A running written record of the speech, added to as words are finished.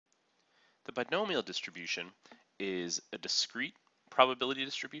The binomial distribution is a discrete probability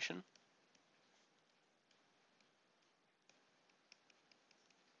distribution.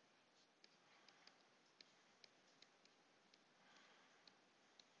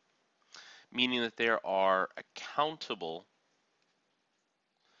 Meaning that there are a countable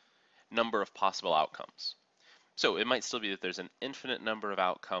number of possible outcomes. So it might still be that there's an infinite number of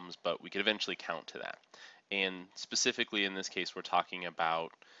outcomes, but we could eventually count to that. And specifically in this case, we're talking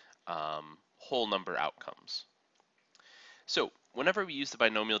about whole number outcomes. So whenever we use the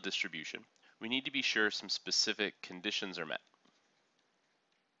binomial distribution, we need to be sure some specific conditions are met.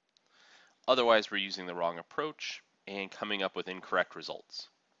 Otherwise, we're using the wrong approach and coming up with incorrect results.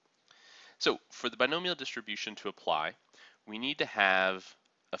 So for the binomial distribution to apply, we need to have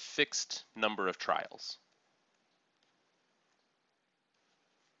a fixed number of trials.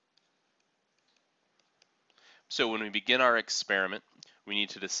 So when we begin our experiment, we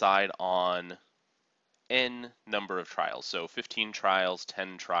need to decide on n number of trials. So 15 trials,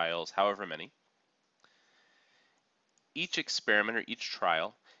 10 trials, however many. Each experiment or each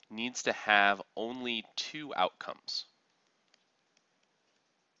trial needs to have only 2 outcomes.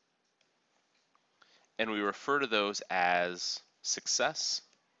 And we refer to those as success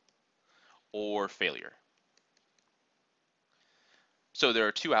or failure. So there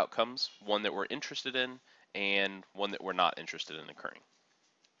are 2 outcomes, one that we're interested in and one that we're not interested in occurring.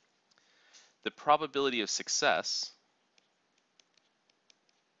 The probability of success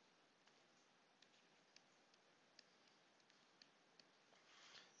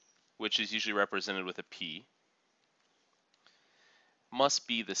which is usually represented with a p, must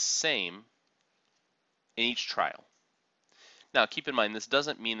be the same in each trial. Now keep in mind, this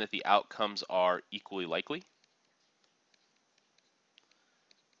doesn't mean that the outcomes are equally likely.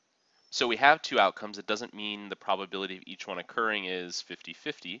 So we have 2 outcomes. It doesn't mean the probability of each one occurring is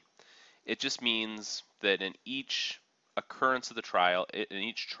 50-50. It just means that in each occurrence of the trial, in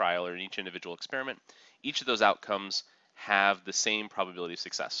each trial or in each individual experiment, each of those outcomes have the same probability of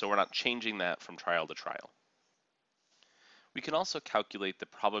success. So we're not changing that from trial to trial. We can also calculate the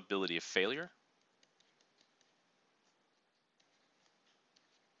probability of failure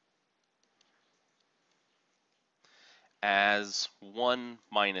as 1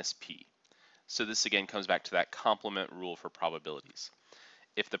 minus p. So this again comes back to that complement rule for probabilities.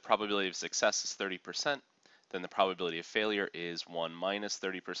 If the probability of success is 30%, then the probability of failure is 1 minus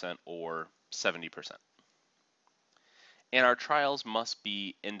 30% or 70%. And our trials must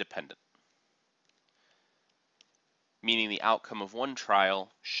be independent, meaning the outcome of one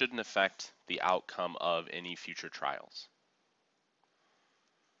trial shouldn't affect the outcome of any future trials.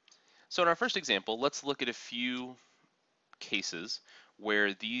 So in our first example, let's look at a few cases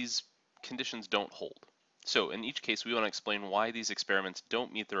where these conditions don't hold. So in each case, we want to explain why these experiments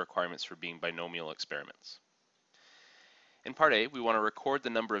don't meet the requirements for being binomial experiments. In part A, we want to record the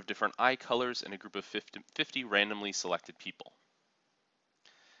number of different eye colors in a group of 50 randomly selected people.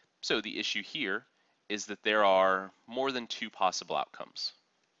 So the issue here is that there are more than 2 possible outcomes.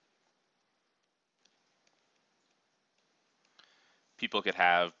 People could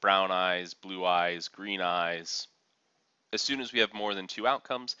have brown eyes, blue eyes, green eyes. As soon as we have more than 2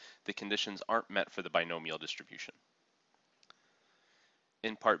 outcomes, the conditions aren't met for the binomial distribution.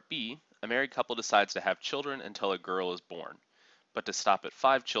 In part B, a married couple decides to have children until a girl is born, but to stop at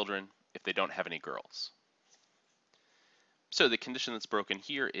 5 children if they don't have any girls. So the condition that's broken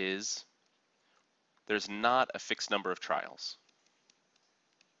here is there's not a fixed number of trials.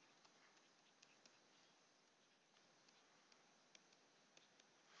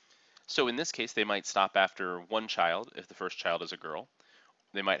 So in this case, they might stop after 1 child if the first child is a girl.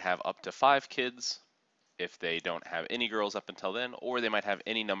 They might have up to 5 kids if they don't have any girls up until then, or they might have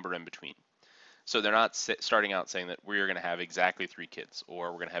any number in between. So they're not starting out saying that we're going to have exactly 3 kids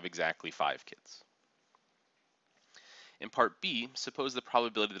or we're going to have exactly 5 kids. In part B, suppose the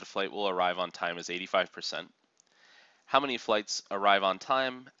probability that a flight will arrive on time is 85%. How many flights arrive on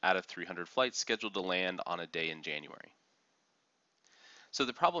time out of 300 flights scheduled to land on a day in January? So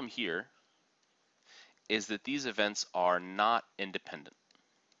the problem here is that these events are not independent.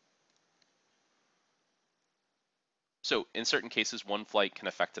 So in certain cases, one flight can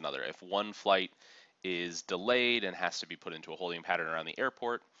affect another. If one flight is delayed and has to be put into a holding pattern around the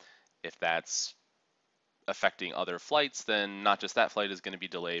airport, if that's affecting other flights, then not just that flight is going to be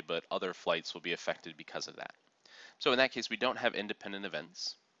delayed, but other flights will be affected because of that. So in that case, we don't have independent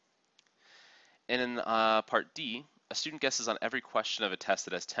events. And in part D, a student guesses on every question of a test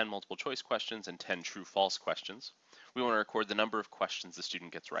that has 10 multiple choice questions and 10 true-false questions. We want to record the number of questions the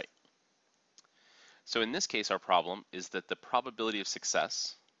student gets right. So in this case, our problem is that the probability of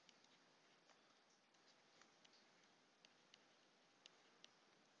success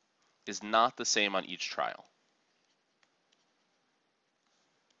is not the same on each trial.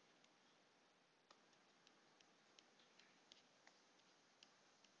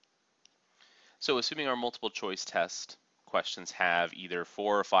 So assuming our multiple choice test questions have either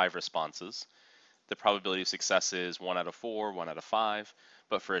 4 or 5 responses, the probability of success is 1 out of 4, 1 out of 5,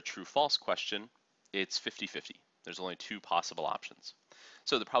 but for a true-false question, it's 50-50. There's only 2 possible options.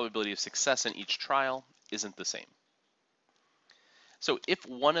 So the probability of success in each trial isn't the same. So if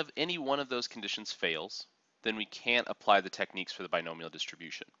any one of those conditions fails, then we can't apply the techniques for the binomial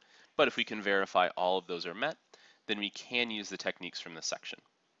distribution. But if we can verify all of those are met, then we can use the techniques from this section.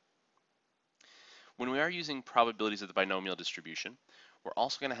 When we are using probabilities of the binomial distribution, we're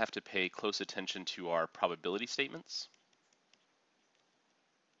also going to have to pay close attention to our probability statements.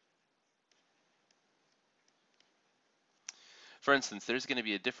 For instance, there's going to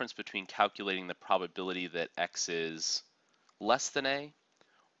be a difference between calculating the probability that x is less than a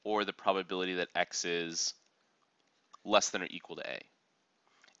or the probability that x is less than or equal to a.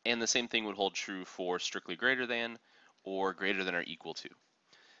 And the same thing would hold true for strictly greater than or greater than or equal to.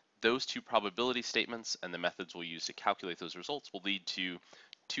 Those 2 probability statements and the methods we'll use to calculate those results will lead to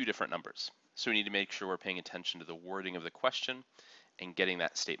 2 different numbers. So we need to make sure we're paying attention to the wording of the question and getting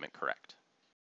that statement correct.